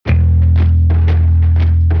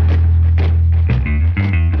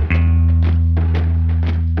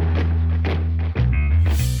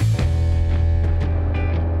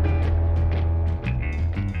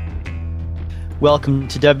Welcome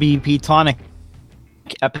to WP Tonic,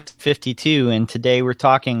 episode 52, and today we're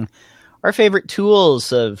talking our favorite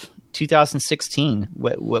tools of 2016.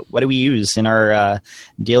 What do we use in our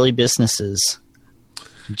daily businesses?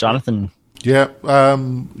 Jonathan. Yeah,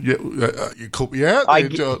 you caught me out there,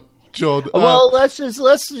 John. Well, let's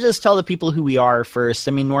just tell the people who we are first.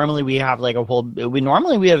 I mean, normally we have like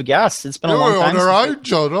we have guests. It's been a long time. We're on our own,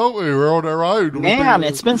 John, aren't we? We're on our own. Man,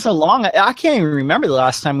 it's been so long. I can't even remember the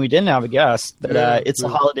last time we didn't have a guest. But it's the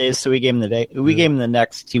holidays, so we gave him gave him the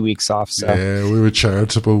next 2 weeks off. So yeah, we were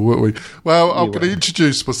charitable, weren't we? Well, I'm going to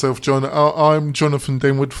introduce myself, John. I'm Jonathan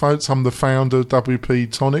Denwood, folks. I'm the founder of WP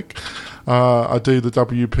Tonic. I do the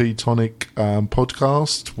WP Tonic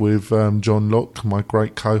podcast with John Locke, my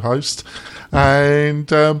great co-host, and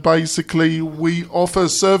basically we offer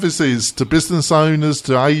services to business owners,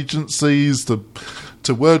 to agencies, to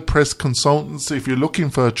WordPress consultants. If you're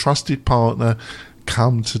looking for a trusted partner,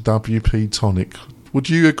 come to WP Tonic. Would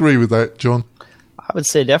you agree with that, John? I would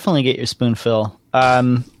say definitely get your spoonful.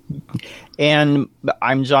 And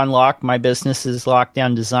I'm John Locke. My business is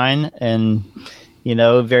Lockdown Design, and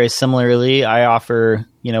very similarly, I offer,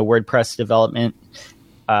 WordPress development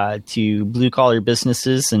to blue-collar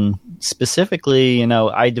businesses. And specifically,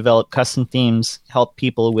 I develop custom themes, help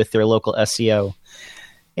people with their local SEO,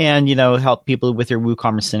 and, help people with their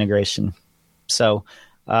WooCommerce integration. So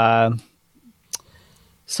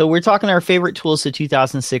we're talking our favorite tools of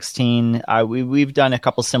 2016. We've done a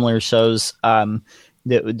couple similar shows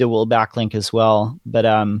that will backlink as well. But,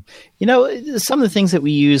 some of the things that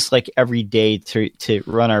we use like every day to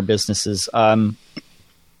run our businesses.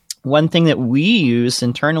 One thing that we use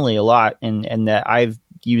internally a lot and that I've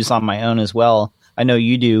used on my own as well, I know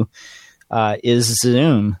you do, is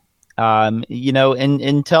Zoom.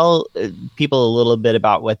 And tell people a little bit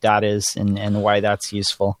about what that is and why that's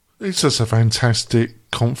useful. It's just a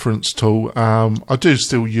fantastic conference tool. I do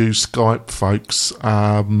still use Skype, folks.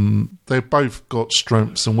 They've both got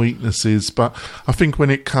strengths and weaknesses, but I think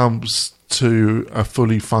when it comes to a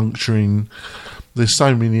fully functioning, there's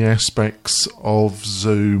so many aspects of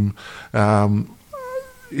Zoom.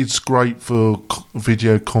 It's great for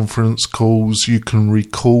video conference calls. You can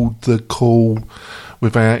record the call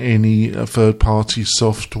without any third-party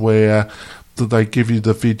software. They give you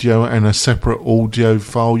the video and a separate audio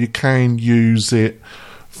file. You can use it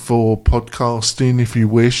for podcasting if you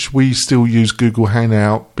wish. We still use Google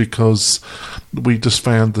Hangout because we just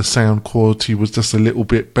found the sound quality was just a little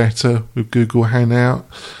bit better with Google Hangout.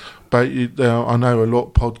 But I know a lot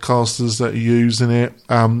of podcasters that are using it.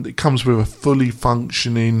 It comes with a fully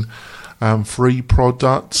functioning free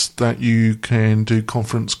product that you can do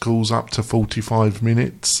conference calls up to 45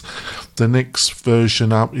 minutes. The next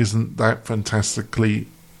version up isn't that fantastically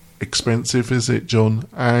expensive, is it, John?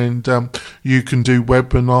 And you can do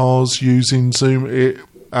webinars using Zoom.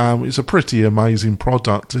 It's a pretty amazing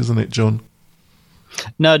product, isn't it, John?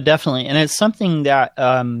 No, definitely. And it's something that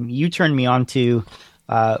you turned me on to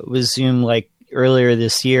with Zoom like earlier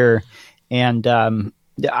this year. And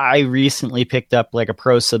I recently picked up like a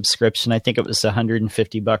pro subscription. I think it was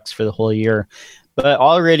 $150 for the whole year, but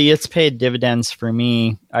already it's paid dividends for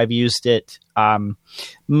me. I've used it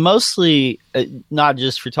mostly not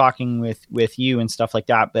just for talking with you and stuff like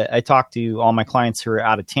that, but I talk to all my clients who are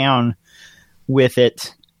out of town with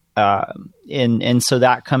it. And so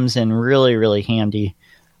that comes in really, really handy.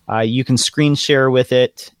 You can screen share with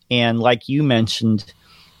it. And like you mentioned,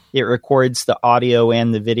 it records the audio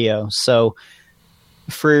and the video. So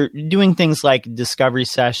for doing things like discovery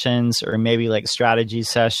sessions or maybe like strategy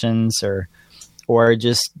sessions or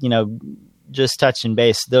just, just touch and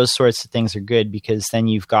base, those sorts of things are good because then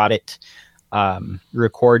you've got it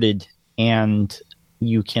recorded and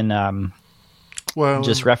you can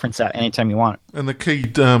just reference that anytime you want. And the key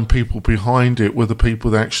people behind it were the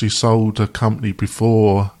people that actually sold a company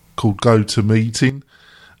before called GoToMeeting.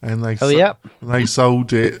 And they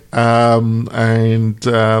sold it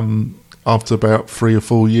after about 3 or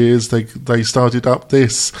 4 years, they started up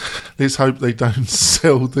this. Let's hope they don't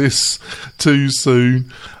sell this too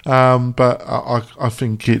soon. But I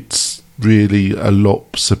think it's really a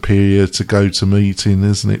lot superior to GoToMeeting,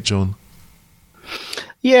 isn't it, John?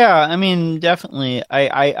 Yeah, I mean, definitely.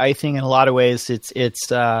 I think in a lot of ways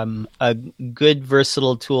it's a good,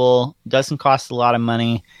 versatile tool. Doesn't cost a lot of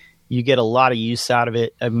money. You get a lot of use out of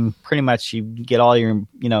it. I mean, pretty much you get all your,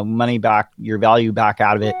 money back, your value back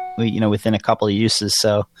out of it, within a couple of uses.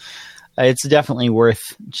 So it's definitely worth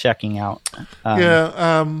checking out.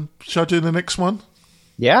 Shall I do the next one?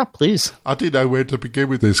 Yeah, please. I didn't know where to begin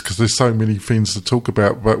with this because there's so many things to talk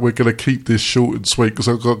about, but we're going to keep this short and sweet because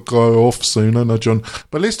I've got to go off soon, I know, John.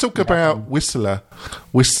 But let's talk about Whistler,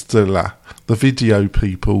 the video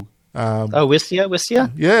people.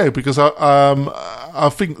 Wistia? Yeah, because I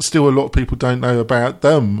think still a lot of people don't know about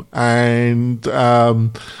them, and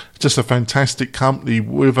just a fantastic company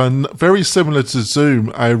with a very similar to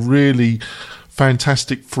Zoom, a really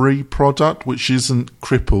fantastic free product which isn't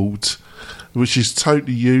crippled, which is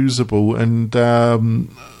totally usable, and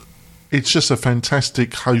it's just a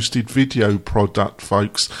fantastic hosted video product,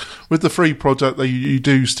 folks. With the free product, you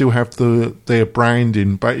do still have their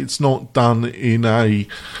branding, but it's not done in a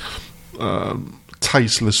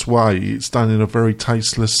tasteless way. It's done in a very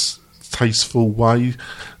tasteful way.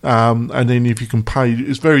 And then if you can pay,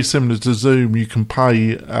 it's very similar to Zoom. You can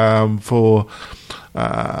pay for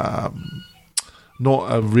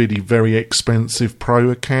not a really very expensive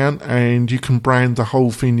pro account, and you can brand the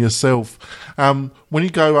whole thing yourself. When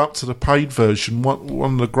you go up to the paid version,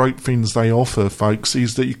 one of the great things they offer, folks,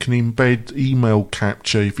 is that you can embed email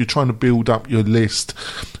capture if you're trying to build up your list.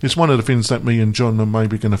 It's one of the things that me and John are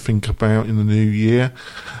maybe going to think about in the new year.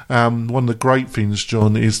 One of the great things,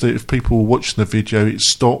 John, is that if people are watching the video, it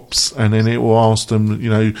stops, and then it will ask them,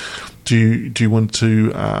 do you want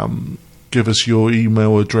to give us your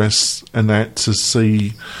email address and that to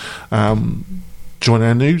see join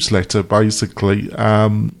our newsletter, basically,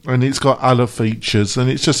 and it's got other features, and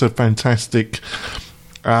it's just a fantastic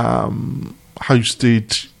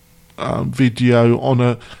hosted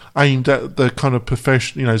video aimed at the kind of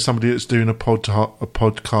professional, somebody that's doing a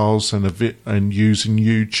podcast and using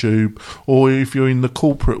YouTube, or if you're in the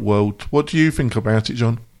corporate world. What do you think about it,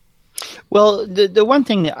 John? Well, the one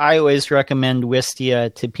thing that I always recommend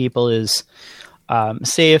Wistia to people is,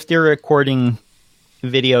 say if they're recording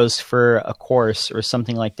videos for a course or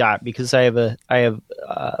something like that, because I have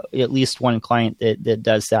at least one client that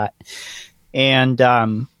does that, and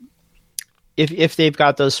if they've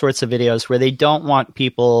got those sorts of videos where they don't want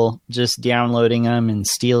people just downloading them and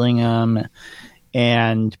stealing them,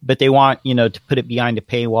 but they want to put it behind a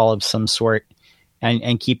paywall of some sort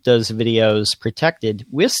and keep those videos protected,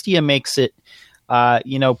 Wistia makes it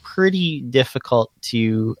pretty difficult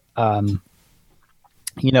to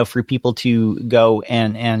for people to go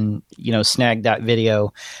and snag that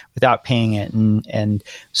video without paying it. And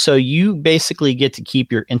so you basically get to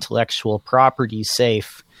keep your intellectual property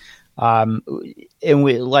safe. And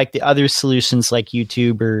like the other solutions like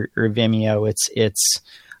YouTube or Vimeo, it's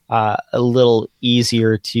a little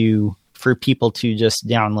easier for people to just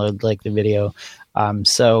download like the video.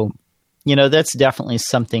 So that's definitely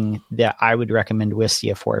something that I would recommend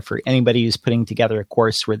Wistia for anybody who's putting together a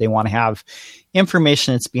course where they want to have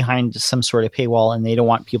information that's behind some sort of paywall, and they don't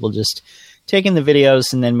want people just taking the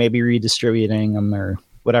videos and then maybe redistributing them or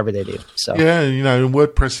whatever they do. So yeah,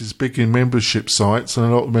 WordPress is big in membership sites, and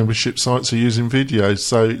a lot of membership sites are using videos.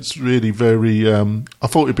 So it's really very, I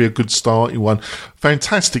thought it'd be a good starting one.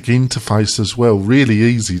 Fantastic interface as well. Really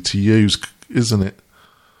easy to use, isn't it?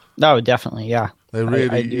 No, definitely. Yeah. They're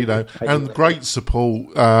really, and great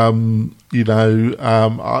support. I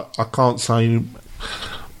can't say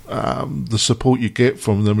the support you get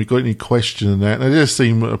from them. We got any question in that? They just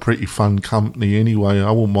seem a pretty fun company anyway.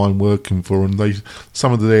 I wouldn't mind working for them.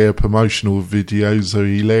 Some of their promotional videos are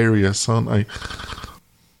hilarious, aren't they?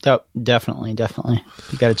 Oh, definitely. You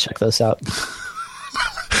got to check those out.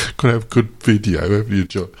 Got to have good video, haven't you,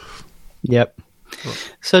 John? Yep.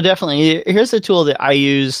 So definitely, here's a tool that I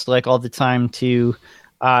use like all the time to,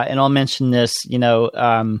 and I'll mention this,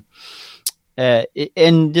 and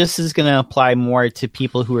this is going to apply more to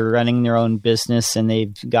people who are running their own business and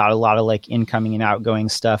they've got a lot of like incoming and outgoing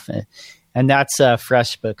stuff, and that's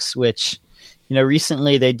FreshBooks, which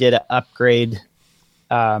recently they did an upgrade,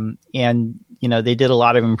 and they did a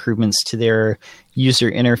lot of improvements to their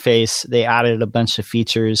user interface. They added a bunch of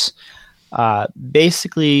features.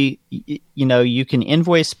 Basically, you can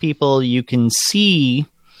invoice people. You can see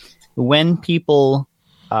when people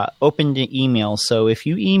opened an email. So if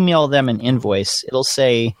you email them an invoice, it'll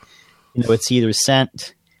say, it's either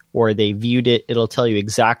sent or they viewed it. It'll tell you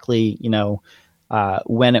exactly,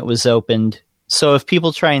 when it was opened. So if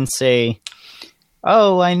people try and say,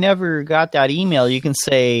 "Oh, I never got that email," you can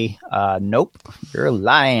say, "Nope, you're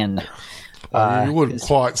lying." You wouldn't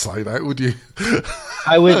quite say that, would you?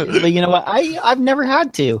 I would, but you know what? I've never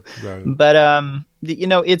had to, right. But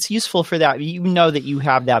it's useful for that. That you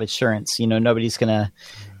have that assurance. Nobody's gonna.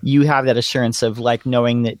 You have that assurance of like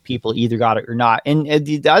knowing that people either got it or not. And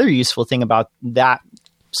the other useful thing about that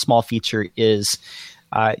small feature is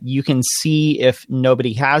you can see if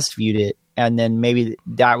nobody has viewed it, and then maybe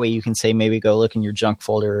that way you can say, maybe go look in your junk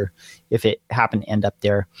folder if it happened to end up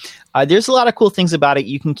there. There's a lot of cool things about it.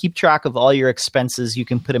 You can keep track of all your expenses. You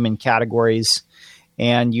can put them in categories,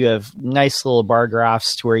 and you have nice little bar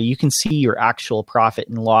graphs to where you can see your actual profit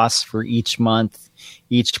and loss for each month,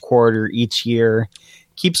 each quarter, each year.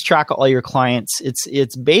 Keeps track of all your clients.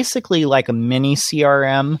 It's basically like a mini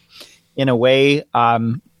CRM in a way.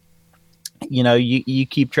 You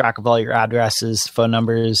keep track of all your addresses, phone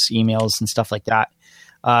numbers, emails, and stuff like that.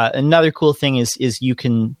 Another cool thing is you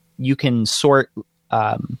can sort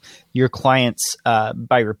your clients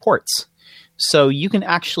by reports, so you can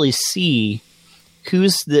actually see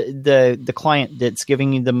who's the client that's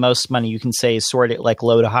giving you the most money. You can say sort it like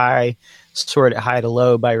low to high, sort it high to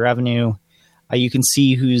low by revenue. You can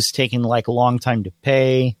see who's taking like a long time to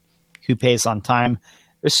pay, who pays on time.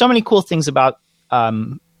 There's so many cool things about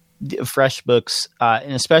FreshBooks,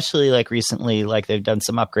 and especially like recently, like they've done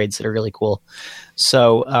some upgrades that are really cool.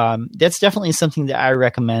 So that's definitely something that I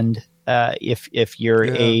recommend if you're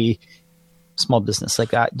a small business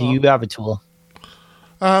like that. Do you have a tool?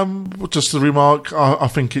 Just a remark. I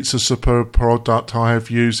think it's a superb product. I have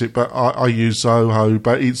used it, but I use Zoho.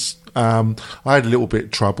 But it's I had a little bit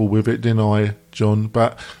of trouble with it, didn't I, John?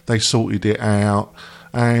 But they sorted it out.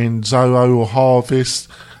 And Zoho or Harvest,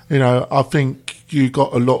 I think you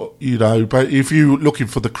got a lot, but if you're looking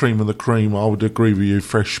for the cream of the cream, I would agree with you.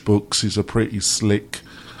 FreshBooks is a pretty slick.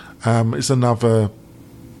 It's another,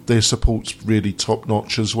 their support's really top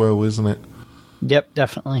notch as well, isn't it? Yep,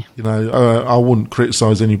 definitely. I wouldn't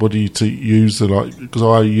criticise anybody to use it, because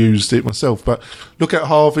I used it myself. But look at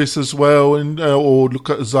Harvest as well, and or look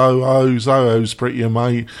at Zoho. Zoho's pretty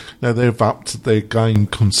amazing. They've upped their game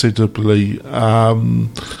considerably.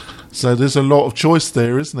 So there's a lot of choice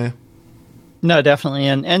there, isn't there? No, definitely,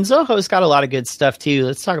 and Zoho's got a lot of good stuff too.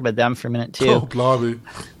 Let's talk about them for a minute too. Oh, blimey!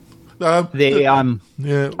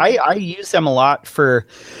 I use them a lot for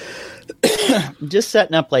just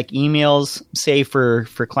setting up like emails, say for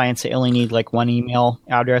clients that only need like one email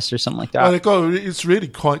address or something like that. It's really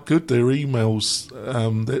quite good. Their emails,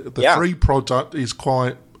 the free product is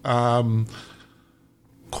quite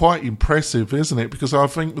impressive, isn't it? Because I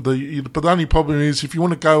think but the only problem is if you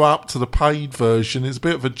want to go up to the paid version, it's a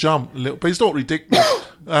bit of a jump, but it's not ridiculous.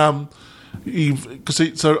 I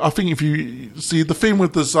think if you see the thing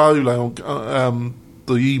with the Zoho,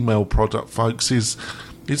 the email product, folks, is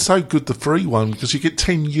it's so good, the free one, because you get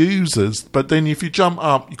 10 users, but then if you jump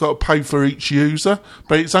up, you've got to pay for each user,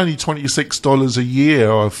 but it's only $26 a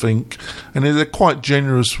year, I think, and they're quite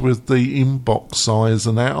generous with the inbox size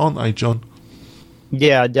and that, aren't they, John?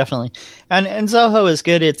 Yeah, definitely. And Zoho is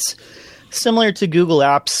good. It's similar to Google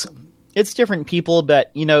Apps. It's different people,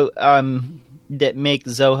 but that make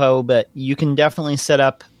Zoho, but you can definitely set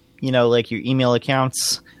up, like your email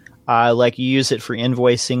accounts, like you use it for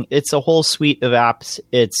invoicing. It's a whole suite of apps.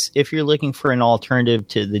 If you're looking for an alternative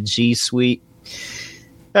to the G Suite,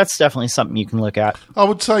 that's definitely something you can look at. I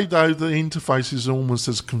would say, though, the interface is almost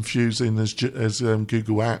as confusing as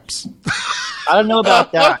Google Apps. I don't know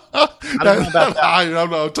about that.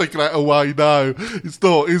 I'm taking that away. No, it's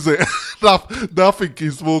not, is it? Nothing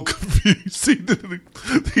is more confusing than the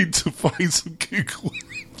interface of Google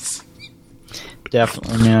Apps.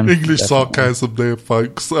 Definitely, man. English sarcasm there,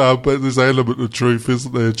 folks. But there's an element of truth,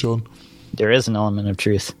 isn't there, John? There is an element of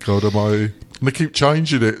truth. God almighty. And they keep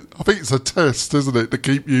changing it. I think it's a test, isn't it, to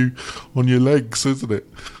keep you on your legs, isn't it?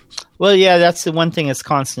 Well, yeah, that's the one thing that's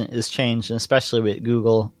constant is change, and especially with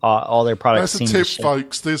Google, all their products seem to That's a tip,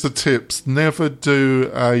 folks. There's the tips. Never do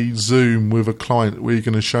a Zoom with a client where you're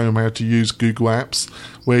going to show them how to use Google Apps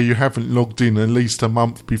where you haven't logged in at least a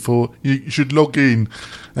month before. You should log in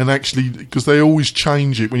and actually, because they always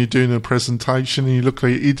change it when you're doing a presentation and you look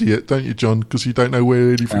like an idiot, don't you, John? Because you don't know where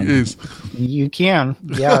anything is. You can.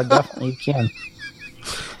 Yeah, definitely you can.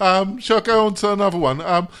 Shall I go on to another one?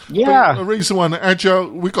 Yeah, a recent one, Agile.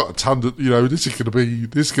 We've got a ton of, this is going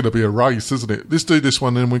to be a race, isn't it? Let's do this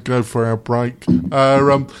one, and then we go for our break.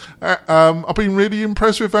 I've been really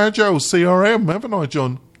impressed with Agile CRM, haven't I,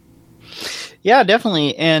 John? Yeah,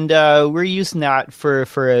 definitely, and we're using that for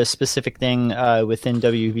a specific thing within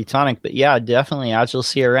WP Tonic. But yeah, definitely, Agile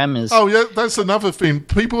CRM is. Oh yeah, that's another thing.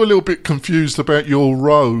 People are a little bit confused about your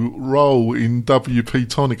role in WP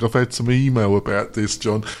Tonic. I've had some email about this,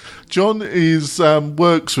 John. John is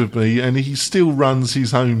works with me, and he still runs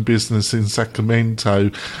his own business in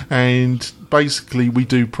Sacramento, and basically we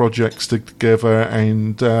do projects together,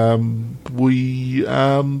 and we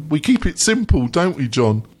keep it simple, don't we,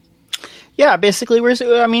 John? Yeah, basically, we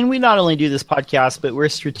not only do this podcast, but we're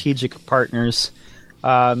strategic partners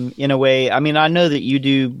in a way. I mean, I know that you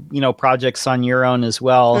do, projects on your own as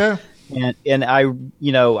well. Yeah. and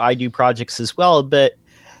I do projects as well, but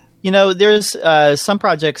there's some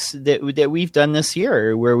projects that we've done this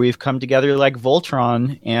year where we've come together like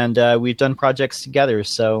Voltron, and we've done projects together.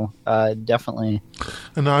 So definitely,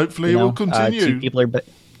 and hopefully we'll continue. Two people are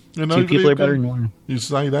better than one. You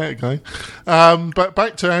say that again. But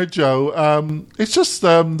back to Agile, it's just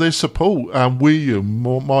the support. William,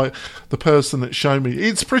 the person that showed me,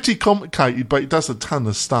 it's pretty complicated, but it does a ton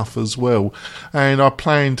of stuff as well. And I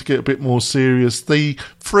plan to get a bit more serious. The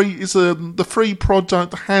free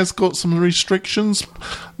product has got some restrictions,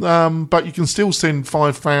 but you can still send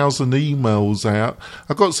 5,000 emails out.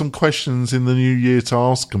 I've got some questions in the new year to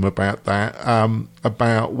ask them about that,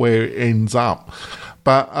 about where it ends up.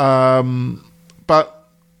 But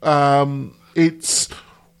it's,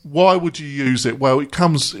 why would you use it? Well, it's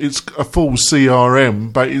a full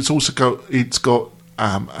CRM, but it's got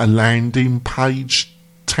a landing page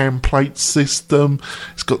template system.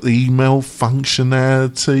 It's got the email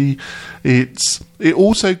functionality. It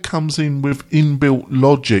also comes in with inbuilt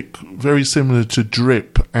logic, very similar to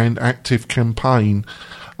Drip and ActiveCampaign.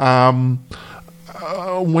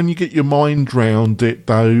 When you get your mind round it,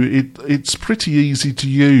 though, it's pretty easy to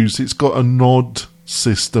use. It's got a nod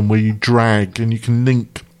system where you drag and you can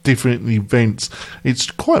link different events. It's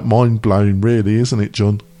quite mind-blowing, really, isn't it,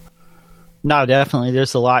 John? No, definitely.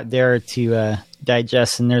 There's a lot there to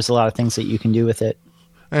digest, and there's a lot of things that you can do with it.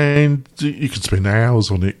 And you could spend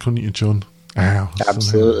hours on it, couldn't you, John? Hours.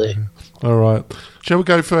 Absolutely. All right. Shall we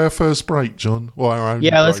go for our first break, John?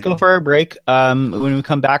 Let's go for our break. When we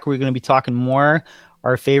come back, we're going to be talking more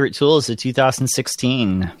our favorite tools of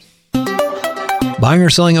 2016. Buying or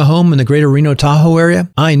selling a home in the greater Reno Tahoe area?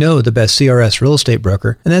 I know the best CRS real estate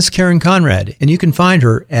broker, and that's Karen Conrad. And you can find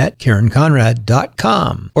her at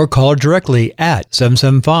KarenConrad.com or call her directly at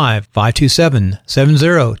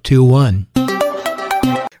 775-527-7021.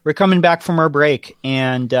 We're coming back from our break,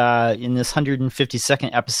 and in this 152nd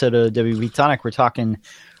episode of WB Tonic, we're talking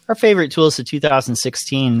our favorite tools of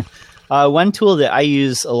 2016. One tool that I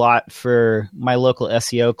use a lot for my local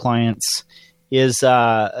SEO clients is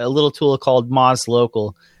a little tool called Moz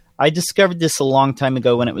Local. I discovered this a long time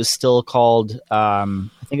ago when it was still called, I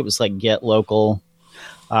think it was like Get Local.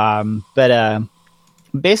 But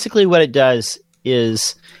basically what it does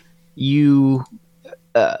is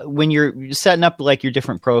when you're setting up like your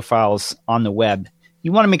different profiles on the web,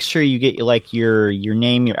 you want to make sure you get like your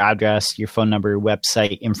name, your address, your phone number,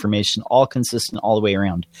 website information, all consistent all the way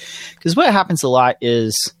around. Because what happens a lot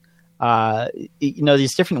is,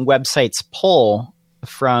 these different websites pull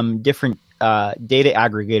from different data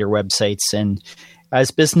aggregator websites, and as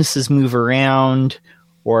businesses move around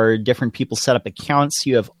or different people set up accounts,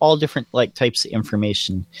 you have all different like types of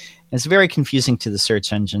information. And it's very confusing to the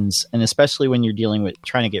search engines, and especially when you're dealing with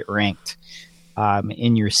trying to get ranked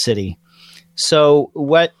in your city. So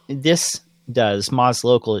what this does, Moz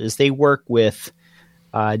Local, is they work with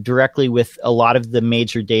directly with a lot of the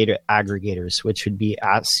major data aggregators, which would be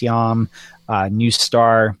Acxiom,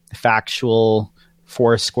 Newstar, Factual,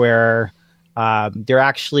 Foursquare. They're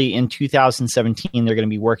actually, in 2017, they're going to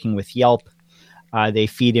be working with Yelp. They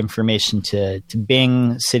feed information to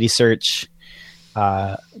Bing, City Search,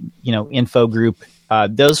 Info Group.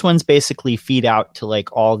 Those ones basically feed out to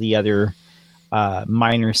like all the other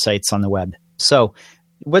minor sites on the web. So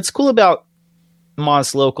what's cool about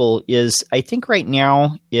Moz Local is I think right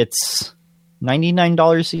now it's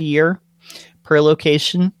 $99 a year per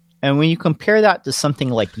location. And when you compare that to something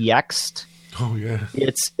like Yext,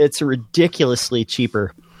 it's ridiculously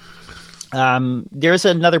cheaper. There's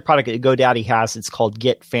another product that GoDaddy has. It's called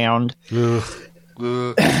Get Found.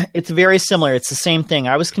 It's very similar. It's the same thing.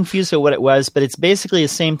 I was confused at what it was, but it's basically the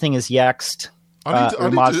same thing as Yext. I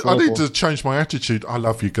need to change my attitude. I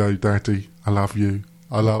love you, GoDaddy. I love you.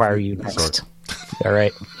 I love Require you next. All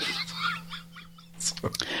right.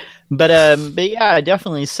 But yeah,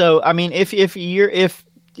 definitely. So I mean, if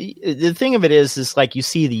the thing of it is like you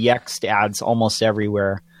see the Yext ads almost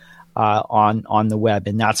everywhere on the web,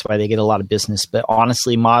 and that's why they get a lot of business. But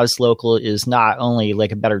honestly, Moz Local is not only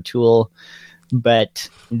like a better tool, but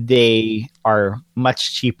they are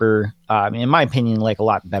much cheaper. In my opinion, like a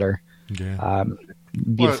lot better. Yeah.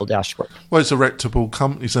 Beautiful dashboard. Well, it's a reputable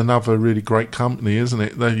company. It's another really great company, isn't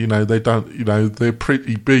it? They're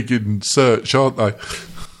pretty big in search, aren't they?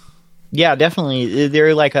 Yeah, definitely.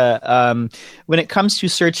 They're like when it comes to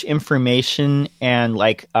search information and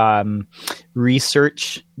like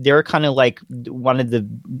research, they're kind of like one of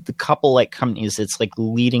the couple like companies that's like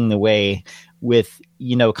leading the way with,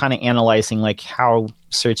 kind of analyzing like how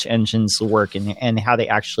search engines work and how they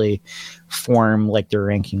actually form like their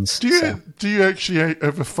rankings. Do you actually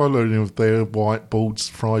ever follow any of their whiteboards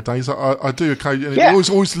Fridays? I do occasionally. Yeah. It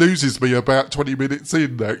always loses me about 20 minutes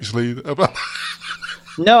in, actually.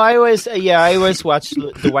 No, I always watch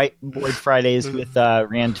the Whiteboard Fridays with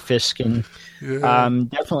Rand Fishkin. Yeah.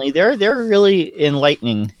 Definitely, they're really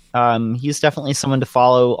enlightening. He's definitely someone to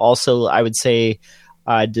follow. Also, I would say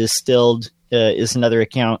Distilled is another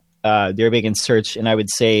account. They're big in search, and I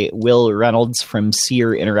would say Will Reynolds from Seer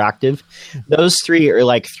Interactive. Those three are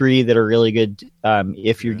like three that are really good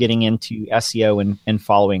if you're getting into SEO and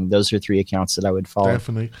following. Those are three accounts that I would follow.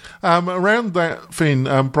 Definitely. Around that thing,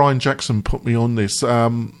 Brian Jackson put me on this. A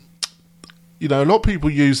lot of people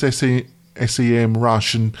use SEM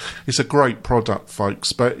Rush, and it's a great product,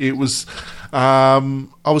 folks. But it was, I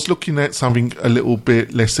was looking at something a little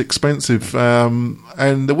bit less expensive,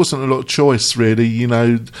 and there wasn't a lot of choice, really.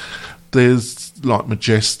 There's like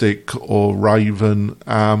Majestic or Raven,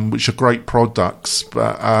 which are great products,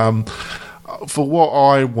 but for what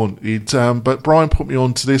I wanted. But Brian put me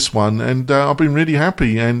on to this one, and I've been really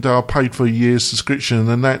happy, and I paid for a year's subscription,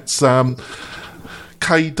 and that's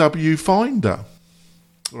KW Finder.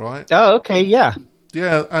 Right. Oh, okay, yeah.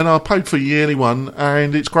 Yeah, and I paid for a yearly one,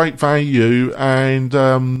 and it's great value. And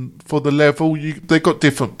for the level, they've got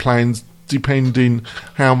different plans depending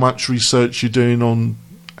how much research you're doing on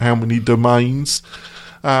how many domains.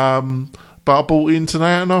 But I bought into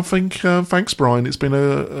that, and I think thanks, Brian. It's been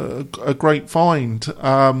a great find.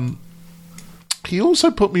 He also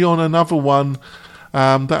put me on another one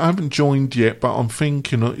that I haven't joined yet, but I'm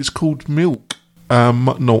thinking it's called Milk.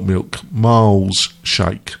 Not Milk, Miles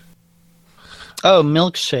Shake. Oh,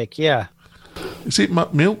 Milkshake, yeah. Is it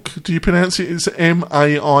Milk? Do you pronounce it? It's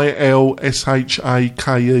Mailshake.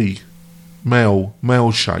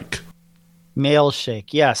 Mail Shake. Mail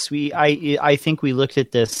Shake, yes. I think we looked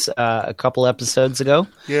at this a couple episodes ago.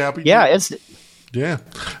 Yeah,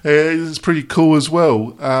 it's pretty cool as well,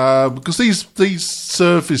 because these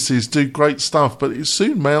services do great stuff, but it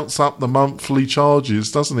soon mounts up the monthly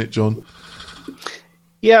charges, doesn't it, John?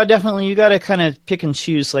 Yeah, definitely. You got to kind of pick and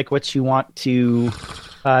choose like what you want to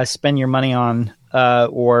spend your money on,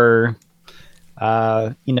 or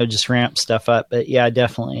just ramp stuff up. But yeah,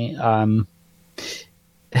 definitely.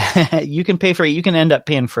 You can pay for it. You can end up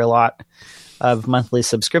paying for a lot of monthly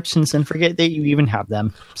subscriptions and forget that you even have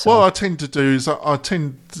them. So. What I tend to do is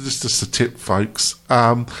just a tip, folks.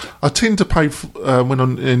 I tend to pay when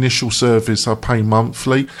on initial service. I pay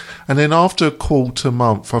monthly, and then after a quarter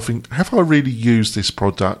month, I think, have I really used this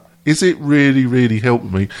product? Is it really, really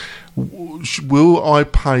helping me? Will I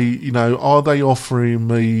pay? Are they offering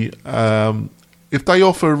me? If they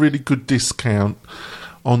offer a really good discount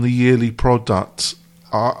on the yearly product,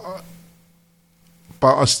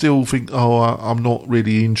 but I still think, I'm not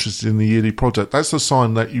really interested in the yearly product. That's a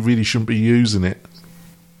sign that you really shouldn't be using it.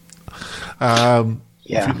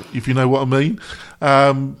 If you know what I mean.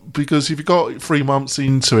 Because if you got 3 months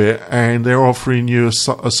into it and they're offering you a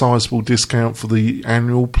sizable discount for the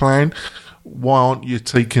annual plan, why aren't you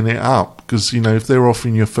taking it up? Because, if they're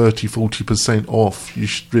offering you 30-40% off, you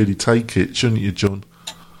should really take it, shouldn't you, John?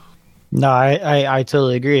 No, I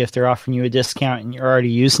totally agree. If they're offering you a discount and you're already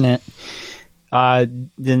using it,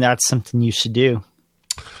 then that's something you should do.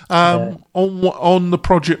 On the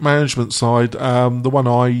project management side, the one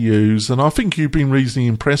I use, and I think you've been reasonably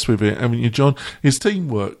impressed with it, haven't you, John, is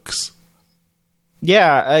Teamworks.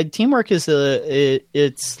 Yeah, Teamwork is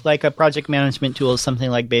it's like a project management tool, something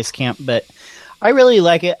like Basecamp, but I really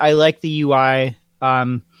like it. I like the UI.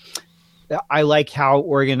 I like how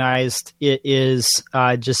organized it is,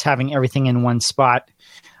 just having everything in one spot.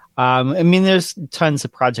 There's tons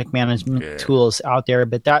of project management tools out there,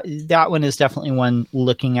 but that one is definitely one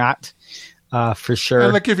looking at for sure.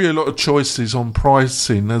 And they give you a lot of choices on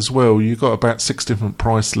pricing as well. You've got about 6 different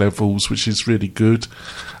price levels, which is really good,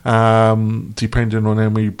 depending on how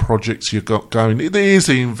many projects you've got going. It is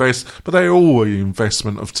but they're all an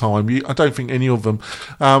investment of time. I don't think any of them.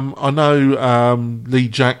 I know Lee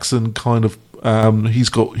Jackson kind of, he's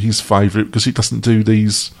got his favourite because he doesn't do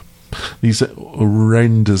these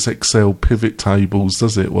horrendous Excel pivot tables,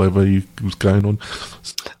 does it? Whatever he was going on.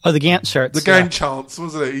 Oh, the Gantt charts. The Gantt charts,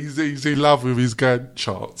 wasn't it? He's in love with his Gantt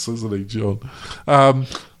charts, isn't he, John?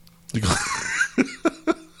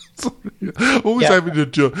 Always having a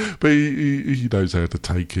job, but he knows how to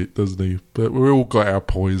take it, doesn't he? But we've all got our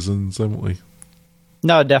poisons, haven't we?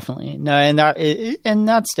 No, definitely. No, and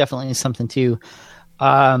that's definitely something too.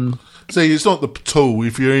 See, it's not the tool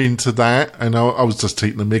if you're into that, and I was just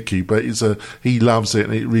taking the mickey, but he loves it,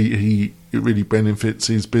 and it really benefits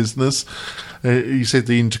his business. He said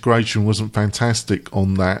the integration wasn't fantastic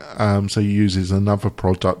on that, so he uses another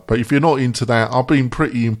product. But if you're not into that, I've been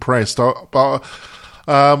pretty impressed. I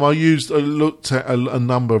looked at a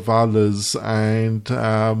number of others, and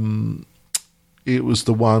it was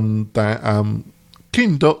the one that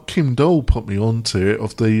Kim Dole put me onto it,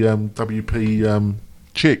 of the WP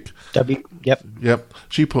chick. Yep.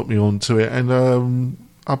 She put me onto it, and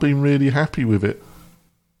I've been really happy with it.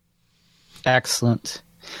 Excellent.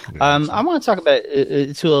 I want to talk about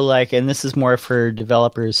a tool and this is more for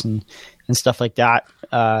developers and stuff like that.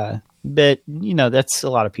 But that's a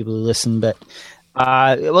lot of people who listen. But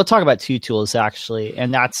we'll talk about two tools actually,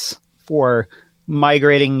 and that's for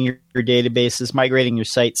migrating your databases, migrating your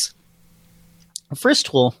sites. The first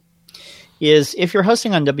tool is if you're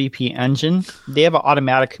hosting on WP Engine, they have an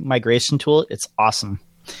automatic migration tool. It's awesome.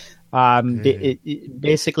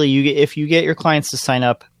 Basically, if you get your clients to sign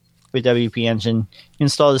up with WP Engine, you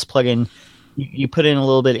install this plugin, you put in a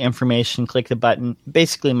little bit of information, click the button,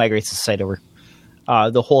 basically migrates the site over,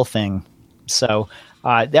 the whole thing. So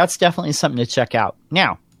that's definitely something to check out.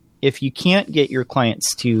 Now, if you can't get your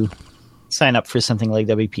clients to sign up for something like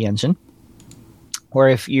WP Engine, or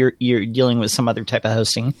if you're dealing with some other type of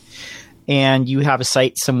hosting, and you have a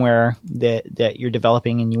site somewhere that you're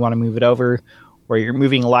developing and you want to move it over, or you're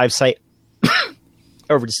moving a live site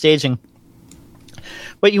over to staging,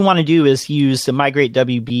 what you want to do is use the Migrate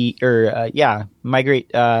WB Migrate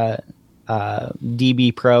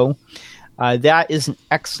DB Pro. That is an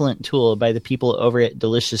excellent tool by the people over at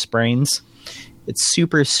Delicious Brains. It's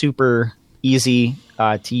super, super easy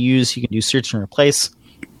to use. You can do search and replace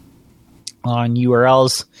on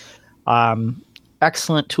URLs.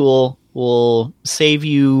 Excellent tool. Will save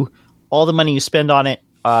you all the money you spend on it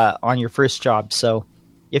on your first job. So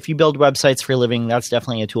if you build websites for a living, that's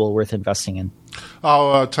definitely a tool worth investing in.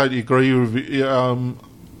 Oh, I totally agree with you.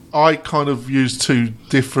 I kind of use two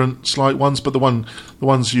different slight ones, but the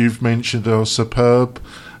ones you've mentioned are superb.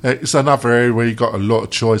 It's another area where you got a lot of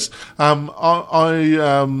choice. We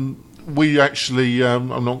actually are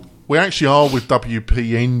with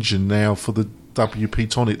WP Engine now for the WP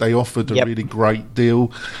Tonic. They offered a really great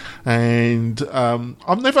deal, and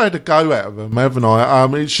I've never had a go out of them, haven't I?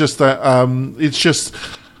 It's just that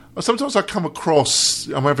sometimes I come across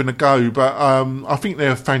I'm having a go, but I think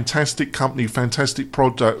they're a fantastic company, fantastic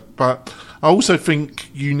product. But I also think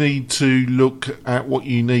you need to look at what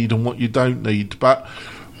you need and what you don't need. But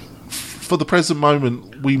for the present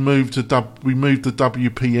moment, we moved the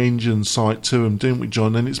WP Engine site to them, didn't we,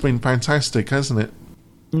 John? And it's been fantastic, hasn't it?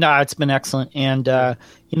 No, it's been excellent, and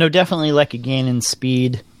definitely like a gain in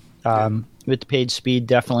speed with the page speed.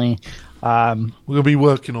 Definitely, we're gonna be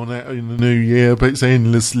working on that in the new year, but it's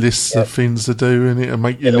endless lists of things to do in it and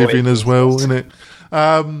make your living as well, isn't it?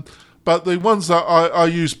 But the ones that I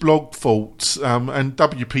use, Blog Faults, and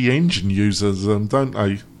WP Engine users, don't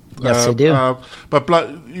they? Yes, they do. But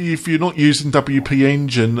if you're not using WP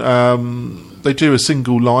Engine, they do a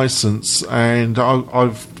single license, and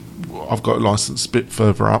I've got a license a bit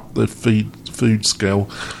further up the food scale,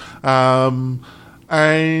 and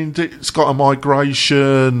it's got a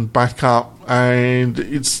migration backup, and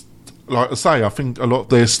it's like I say, I think a lot of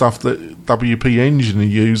their stuff that WP Engine are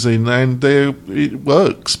using, and it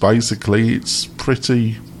works basically. It's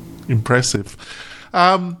pretty impressive.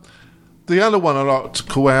 The other one I like to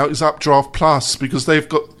call out is Updraft Plus, because they've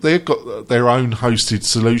got their own hosted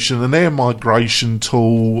solution and their migration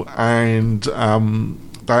tool, and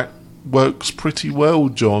that works pretty well,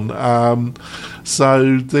 John.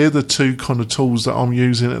 So they're the two kind of tools that I'm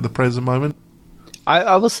using at the present moment.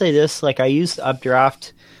 I will say this, I use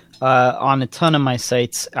Updraft on a ton of my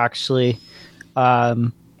sites, actually.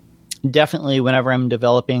 Definitely whenever I'm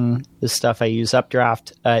developing this stuff, I use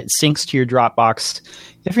Updraft. It syncs to your Dropbox.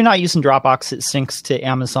 If you're not using Dropbox, it syncs to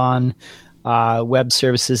Amazon Web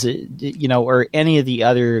Services, or any of the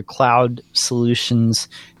other cloud solutions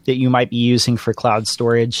that you might be using for cloud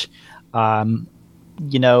storage.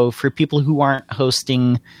 For people who aren't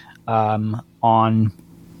hosting on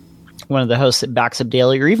one of the hosts that backs up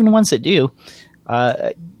daily, or even ones that do,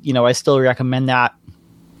 I still recommend that.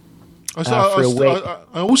 I still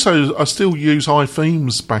use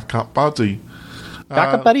iThemes Backup Buddy.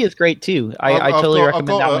 Backup Buddy is great too. I totally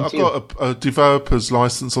recommend that one too. I've got a developer's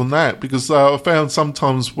license on that, because I found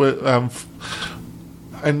sometimes and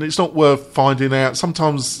it's not worth finding out.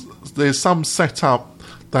 Sometimes there's some setup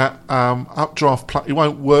that Updraft it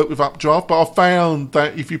won't work with Updraft, but I found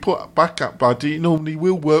that if you put a backup buddy, it normally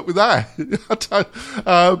will work with that.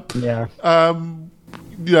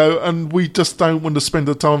 You know, and we just don't want to spend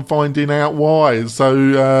the time finding out why.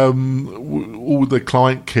 So all the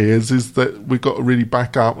client cares is that we've got to really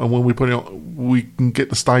back up, and when we put it on, we can get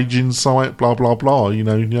the staging site, blah blah blah. You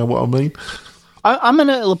know what I mean? I'm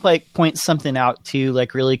gonna point something out too,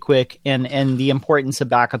 really quick, and the importance of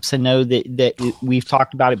backups. I know that we've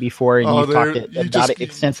talked about it before, and you've talked about it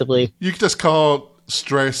extensively. You just can't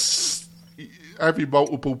stress having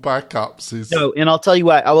multiple backups. No, and I'll tell you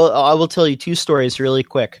what. I will tell you 2 stories really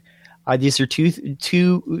quick. These are two.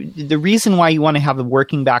 The reason why you want to have a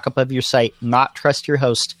working backup of your site, not trust your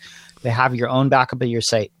host, but have your own backup of your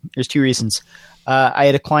site. There's 2 reasons. I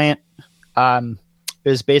had a client. It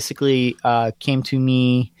was basically came to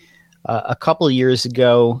me a couple of years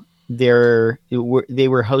ago. They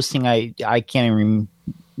were hosting. I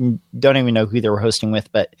don't even know who they were hosting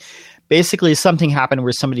with, but basically something happened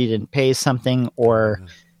where somebody didn't pay something, or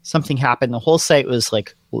something happened. The whole site was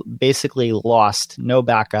basically lost, no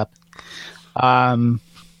backup.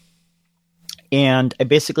 And I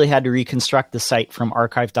basically had to reconstruct the site from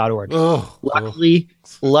archive.org. Luckily,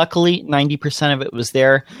 90% of it was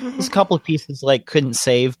there. There's a couple of pieces couldn't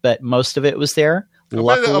save, but most of it was there.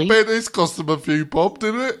 Luckily, I bet this cost them a few bob,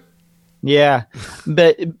 didn't it? Yeah,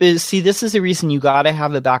 but see, this is the reason you got to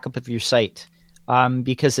have a backup of your site,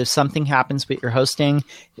 because if something happens with your hosting,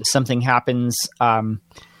 if something happens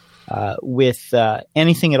with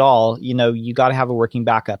anything at all, you got to have a working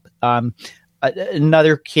backup.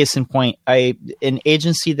 Another case in point, an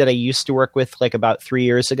agency that I used to work with about 3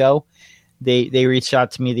 years ago, they reached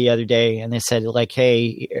out to me the other day and they said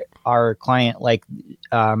hey, our client,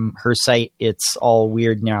 her site, it's all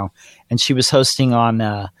weird now. And she was hosting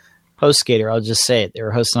on HostGator. I'll just say it. They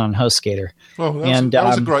were hosting on HostGator. Oh, that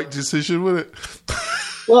was a great decision, wasn't it?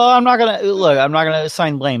 Well, I'm not gonna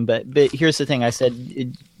assign blame, but here's the thing. I said,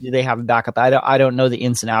 do they have a backup? I don't know the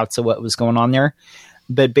ins and outs of what was going on there.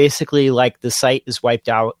 But basically, the site is wiped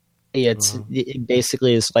out. It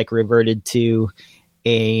basically is reverted to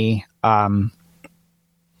a a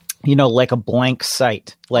blank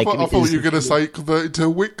site. I thought you were going to say converted to a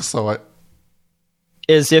Wix site.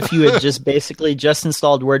 As if you had just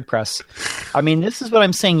installed WordPress. I mean, this is what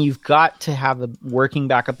I'm saying. You've got to have a working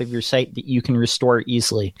backup of your site that you can restore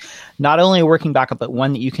easily. Not only a working backup, but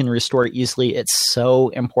one that you can restore easily. It's so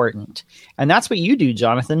important. And that's what you do,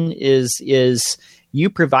 Jonathan, is you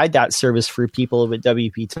provide that service for people with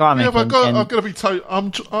WP Tonic. Yeah, but I'm going to be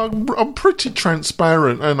I'm pretty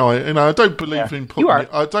transparent, and I don't believe in putting.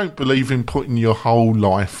 I don't believe in putting your whole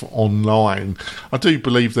life online. I do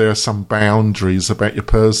believe there are some boundaries about your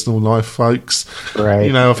personal life, folks. Right.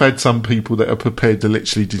 I've had some people that are prepared to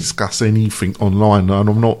literally discuss anything online, and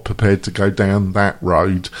I'm not prepared to go down that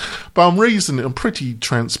road. But I'm pretty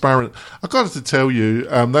transparent. I got to tell you,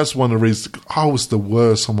 that's one of the reasons I was the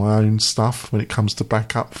worst on my own stuff when it comes to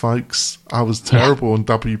backup, folks. I was terrible on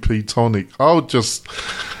WP Tonic. I just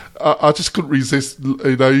couldn't resist.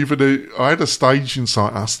 Even I had a staging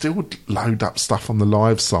site, I still would load up stuff on the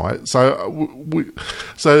live site. So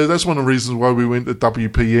that's one of the reasons why we went to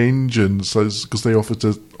WP Engine, because they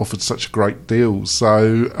offered such a great deal.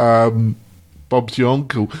 So Bob's your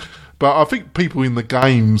uncle. But I think people in the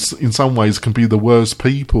games, in some ways, can be the worst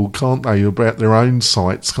people, can't they, about their own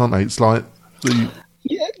sites, can't they? It's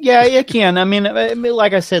Yeah, you can. I mean,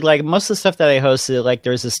 like I said, most of the stuff that I hosted,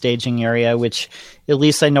 there's a staging area, which at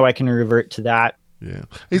least I know I can revert to that. Yeah,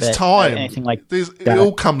 it's time. Anything it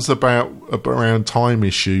all comes about around time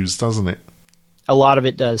issues, doesn't it? A lot of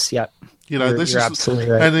it does. Yeah. This is absolutely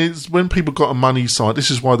right. And it's when people got a money site. This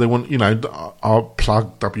is why they want. I'll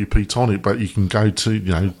plug WP Tonic, but you can go to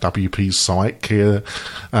WP site care.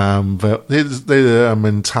 They're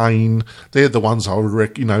maintain. They're the ones I would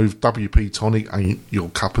recommend. WP Tonic ain't your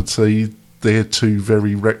cup of tea. They're 2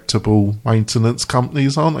 very reputable maintenance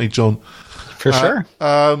companies, aren't they, John? For sure.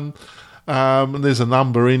 And there's a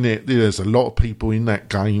number in it. There's a lot of people in that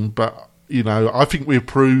game, but I think we've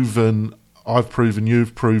proven. I've proven,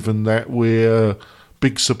 you've proven that we're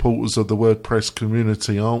big supporters of the WordPress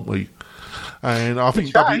community, aren't we? And I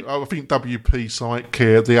think WP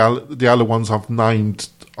SiteCare, the other ones I've named,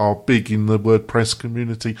 are big in the WordPress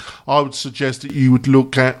community. I would suggest that you would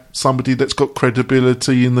look at somebody that's got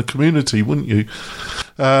credibility in the community, wouldn't you?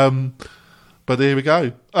 But there we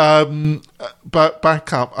go. But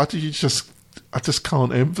back up, I just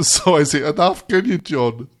can't emphasise it enough, can you,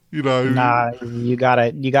 John? Nah, you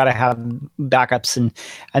gotta have backups,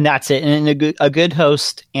 and that's it. And a good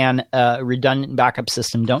host and a redundant backup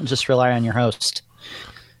system. Don't just rely on your host.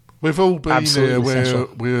 We've all been absolutely there where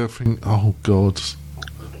essential. we think, oh God,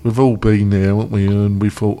 we've all been there, haven't we? And we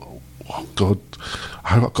thought, oh God,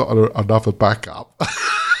 I've got another backup.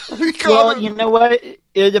 Well, you know what?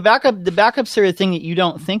 The backups are a thing that you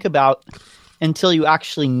don't think about until you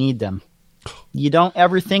actually need them. You don't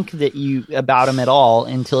ever think about them at all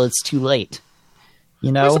until it's too late.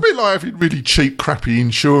 You know, it's a bit like having really cheap, crappy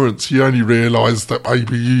insurance. You only realise that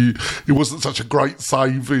maybe it wasn't such a great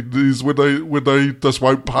saving is when they just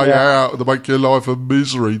won't pay out and they make your life a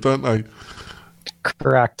misery, don't they?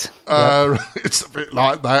 Correct. It's a bit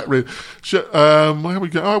like that. Really. Where we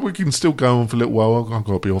go? Oh, we can still go on for a little while. I've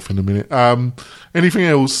got to be off in a minute. Anything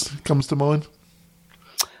else comes to mind?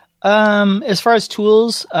 As far as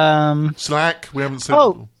tools, Slack. We haven't said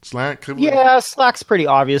Slack. Have we? Yeah, Slack's a pretty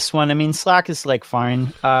obvious one. I mean, Slack is like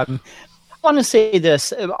fine. I want to say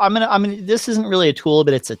this. This isn't really a tool,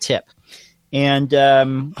 but it's a tip. And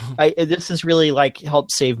this has really like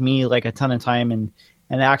helped save me like a ton of time and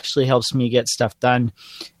actually helps me get stuff done.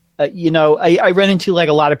 I run into like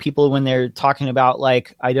a lot of people when they're talking about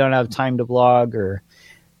like, I don't have time to blog, or,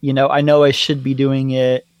 I know I should be doing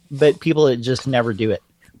it, but people that just never do it.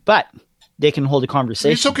 But they can hold a conversation.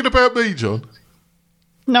 Are you talking about me, John?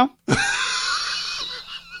 No.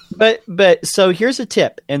 But so here's a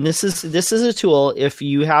tip, and this is a tool. If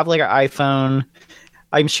you have like an iPhone,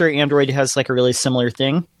 I'm sure Android has like a really similar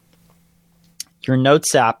thing. Your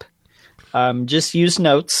Notes app, just use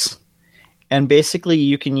Notes, and basically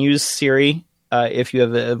you can use Siri if you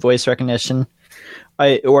have a voice recognition,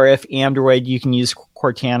 or if Android you can use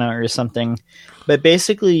Cortana or something. But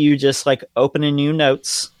basically you just like open a new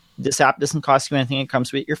Notes. This app doesn't cost you anything. It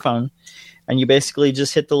comes with your phone. And you basically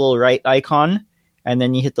just hit the little right icon, and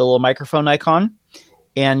then you hit the little microphone icon,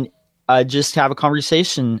 and just have a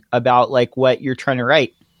conversation about like what you're trying to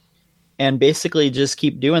write. And basically just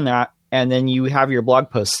keep doing that, and then you have your blog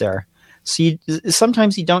posts there. So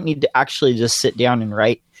sometimes you don't need to actually just sit down and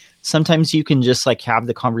write. Sometimes you can just like have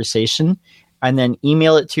the conversation and then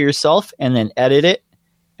email it to yourself and then edit it.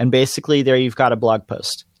 And basically there you've got a blog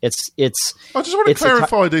post. I just want to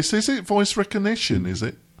clarify this. Is it voice recognition? Is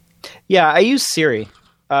it? Yeah, I use Siri.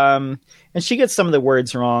 And she gets some of the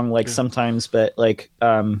words wrong, like sometimes, but like,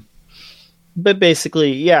 but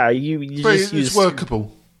basically, yeah, you just use. It's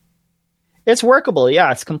workable. It's workable.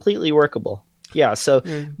 Yeah, it's completely workable. Yeah. So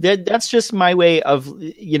that's just my way of,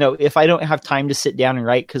 if I don't have time to sit down and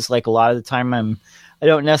write, cause like a lot of the time I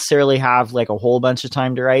don't necessarily have like a whole bunch of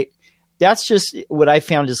time to write. That's just what I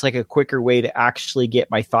found is like a quicker way to actually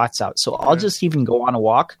get my thoughts out. So I'll just even go on a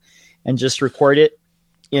walk and just record it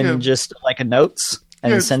in just like a notes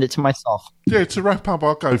and send it to myself. Yeah. To wrap up,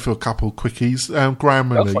 I'll go for a couple of quickies.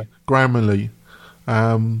 Grammarly.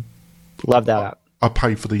 Love that app. I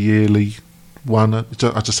pay for the yearly one.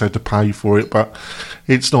 I just had to pay for it, but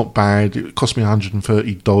it's not bad. It cost me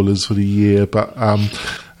 $130 for the year, but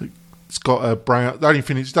it's got a browser. The only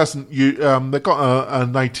thing is, they've got a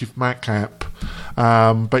native Mac app,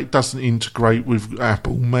 but it doesn't integrate with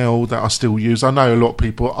Apple Mail that I still use. I know a lot of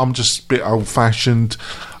people. I'm just a bit old-fashioned.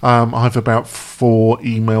 I have about 4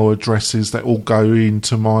 email addresses that all go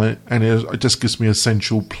into and it just gives me a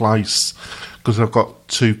central place, because I've got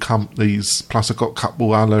 2 companies, plus I've got a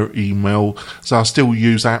couple other email, so I still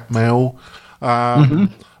use AppMail.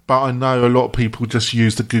 But I know a lot of people just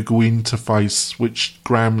use the Google interface, which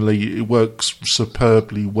Grammarly, it works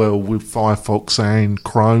superbly well with Firefox and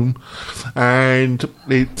Chrome, and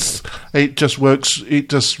it just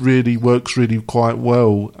really works really quite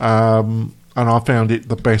well. And I found it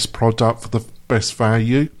the best product for the best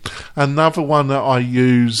value. Another one that I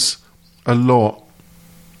use a lot,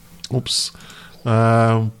 is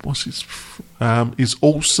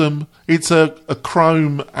Awesome. It's a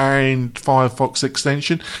Chrome and Firefox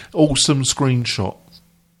extension. Awesome Screenshot.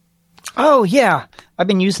 Oh yeah, I've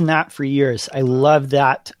been using that for years. I love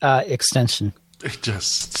that extension. It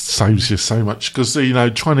just saves you so much, because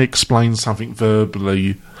trying to explain something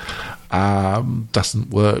verbally doesn't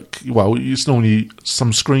work. Well, it's normally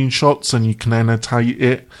some screenshots and you can annotate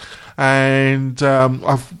it. And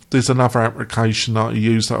there's another application that I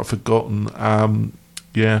use that I've forgotten.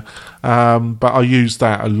 But I use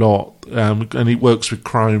that a lot, and it works with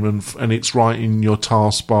Chrome, and it's right in your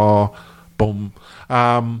taskbar. Boom.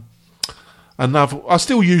 I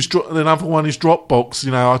still use another one is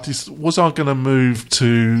Dropbox. Was I going to move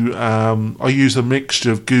to? I use a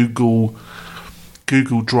mixture of Google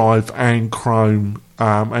Drive and Chrome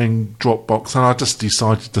and Dropbox, and I just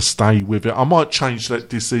decided to stay with it. I might change that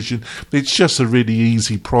decision. It's just a really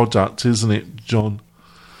easy product, isn't it, John?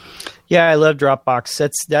 Yeah, I love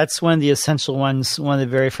Dropbox. That's one of the essential ones, one of the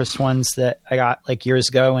very first ones that I got like years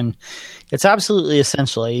ago, and it's absolutely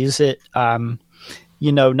essential. I use it,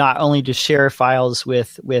 not only to share files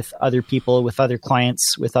with other people, with other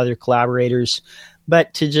clients, with other collaborators,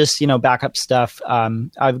 but to just back up stuff.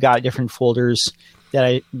 I've got different folders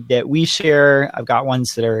that we share. I've got ones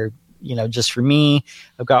that are just for me.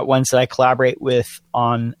 I've got ones that I collaborate with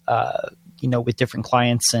on with different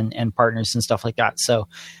clients and partners and stuff like that. So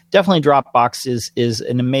definitely Dropbox is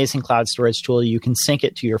an amazing cloud storage tool. You can sync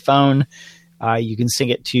it to your phone. You can sync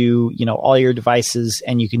it to, all your devices,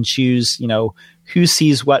 and you can choose, who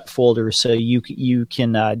sees what folder. So you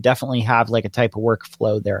can definitely have like a type of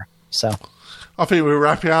workflow there. So I think we're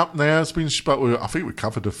wrapping up now. I think we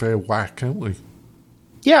covered a fair whack, haven't we?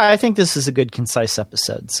 Yeah, I think this is a good, concise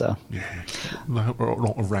episode. So yeah, not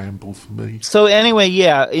a ramble for me. So anyway,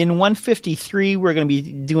 yeah, in 153, we're going to be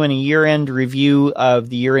doing a year-end review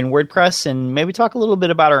of the year in WordPress, and maybe talk a little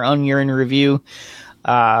bit about our own year in review.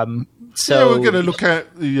 So we're going to look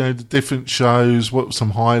at the different shows, what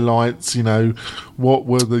some highlights, what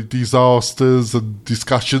were the disasters and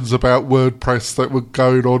discussions about WordPress that were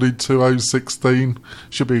going on in 2016.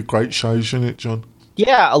 Should be a great show, shouldn't it, John?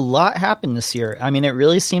 Yeah, a lot happened this year. I mean, it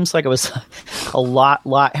really seems like it was a lot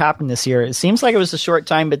happened this year. It seems like it was a short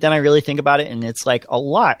time, but then I really think about it, and it's like a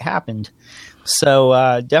lot happened.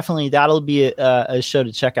 So definitely that'll be a show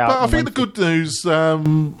to check out. But I think the good news,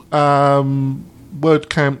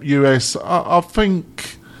 WordCamp US, I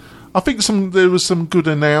think there was some good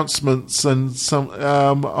announcements, and some.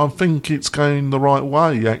 I think it's going the right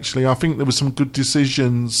way. Actually, I think there were some good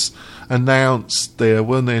decisions announced there,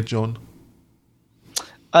 weren't there, John?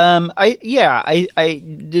 The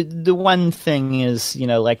one thing is,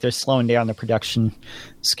 like they're slowing down the production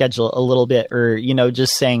schedule a little bit, or,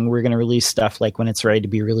 just saying we're going to release stuff like when it's ready to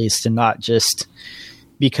be released, and not just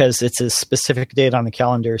because it's a specific date on the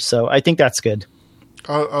calendar. So I think that's good.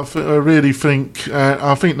 I really think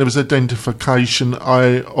there was identification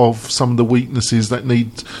of some of the weaknesses that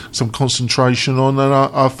need some concentration on, and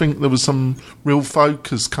I think there was some real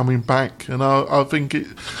focus coming back, and I think it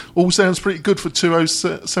all sounds pretty good for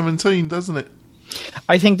 2017, doesn't it?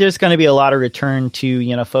 I think there's going to be a lot of return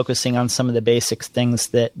to focusing on some of the basic things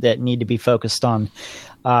that need to be focused on.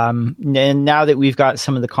 And now that we've got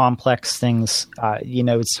some of the complex things,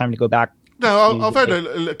 it's time to go back. No, I've had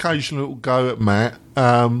an occasional little go at Matt,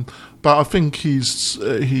 but I think his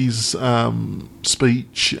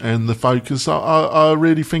speech and the focus, I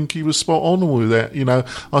really think he was spot on with that.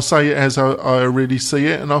 I say it as I really see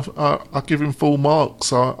it, and I give him full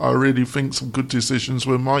marks. I really think some good decisions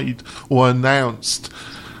were made or announced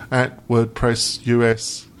at WordPress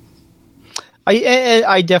US.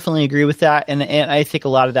 I definitely agree with that, and I think a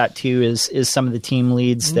lot of that too is some of the team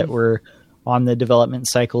leads that were on the development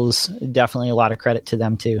cycles. Definitely a lot of credit to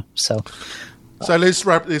them too. So let's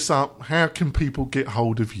wrap this up. How can people get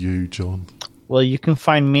hold of you, John? Well, you can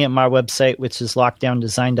find me at my website, which is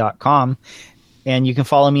lockdowndesign.com, and you can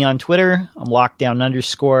follow me on Twitter. I'm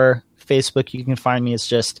lockdown_. Facebook, you can find me. It's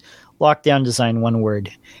just Lockdown Design, one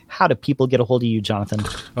word. How do people get a hold of you, Jonathan?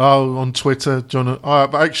 Oh, on Twitter, John.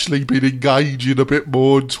 I've actually been engaging a bit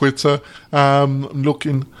more on Twitter. I'm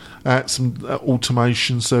looking at some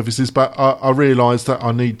automation services, but I realised that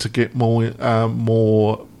I need to get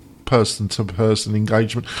more person-to-person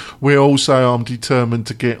engagement. I'm determined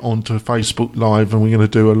to get onto Facebook Live, and we're going to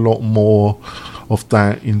do a lot more of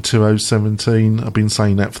that in 2017. I've been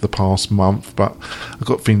saying that for the past month, but I've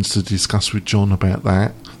got things to discuss with John about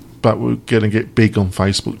that. But we're going to get big on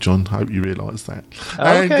Facebook, John. I hope you realise that.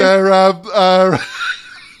 Okay. And,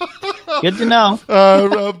 good to know.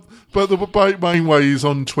 But the main way is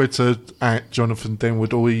on Twitter at Jonathan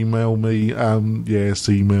Denwood, or email me.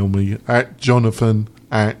 Email me at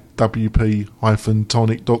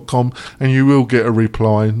jonathan@wp-tonic.com, and you will get a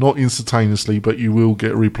reply. Not instantaneously, but you will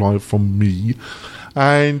get a reply from me.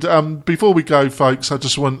 And before we go, folks, I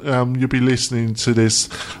just want you'll be listening to this.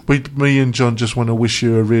 Me and John just want to wish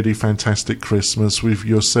you a really fantastic Christmas with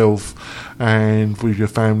yourself and with your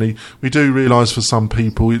family. We do realise for some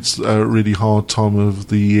people it's a really hard time of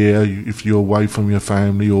the year if you're away from your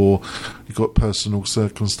family or you've got personal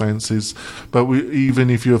circumstances. But even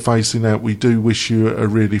if you're facing that, we do wish you a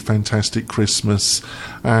really fantastic Christmas.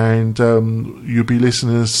 And you'll be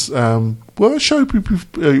listening to us. Well, a show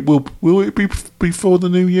will it be before the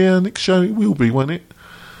new year? Next show it will be, won't it?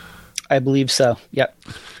 I believe so. Yep.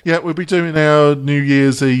 Yeah, we'll be doing our New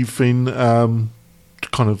Year's Eve thing,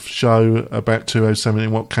 kind of show about 2017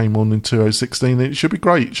 and what came on in 2016. It should be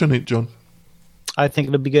great, shouldn't it, John? I think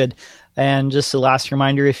it'll be good. And just a last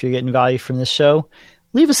reminder, if you're getting value from this show,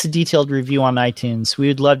 leave us a detailed review on iTunes. We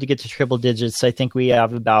would love to get to triple digits. I think we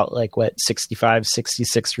have about 65,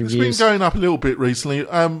 66 reviews. It's been going up a little bit recently.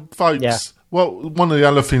 Folks, Yeah. well, one of the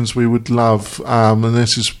other things we would love, and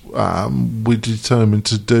this is we're determined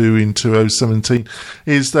to do in 2017,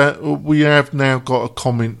 is that we have now got a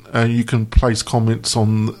comment. You can place comments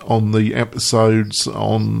on the episodes,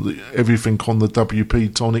 on everything on the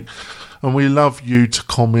WP Tonic. And we love you to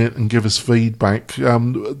comment and give us feedback.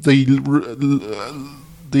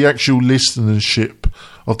 The actual listenership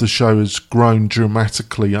of the show has grown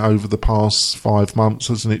dramatically over the past 5 months,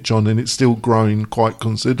 hasn't it, John? And it's still growing quite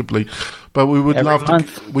considerably. But we would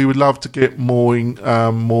love to get more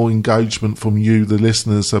engagement from you, the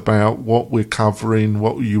listeners, about what we're covering,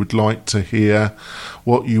 what you would like to hear,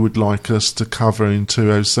 what you would like us to cover in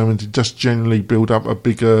 2017. Just generally build up a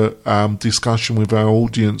bigger discussion with our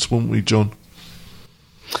audience, wouldn't we, John?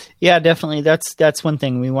 Yeah, definitely. That's one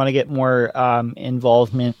thing. We want to get more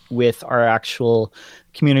involvement with our actual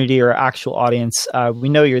community or actual audience. We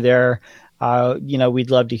know you're there.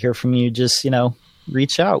 We'd love to hear from you. Just,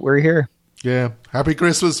 reach out. We're here. Yeah. Happy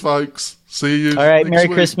Christmas, folks. See you. All right. next Merry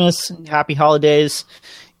week. Christmas. Happy holidays.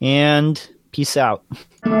 And peace out.